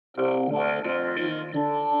The weather in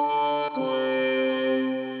Brooklyn.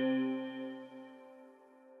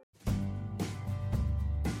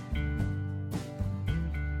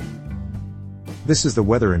 This is the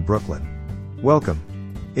weather in Brooklyn. Welcome.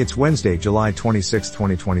 It's Wednesday, July 26,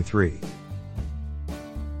 2023.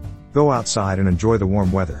 Go outside and enjoy the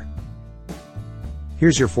warm weather.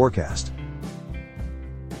 Here's your forecast.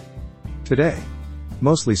 Today,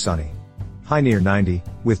 mostly sunny. High near 90,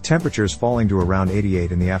 with temperatures falling to around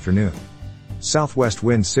 88 in the afternoon. Southwest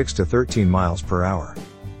wind 6 to 13 miles per hour.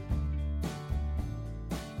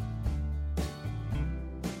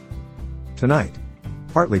 Tonight,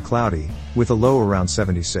 partly cloudy, with a low around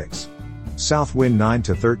 76. South wind 9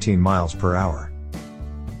 to 13 miles per hour.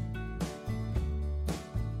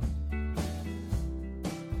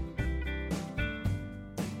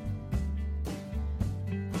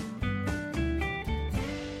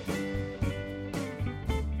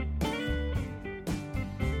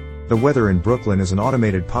 The Weather in Brooklyn is an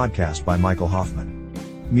automated podcast by Michael Hoffman.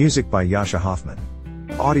 Music by Yasha Hoffman.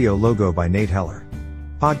 Audio logo by Nate Heller.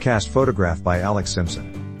 Podcast photograph by Alex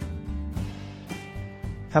Simpson.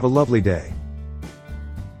 Have a lovely day.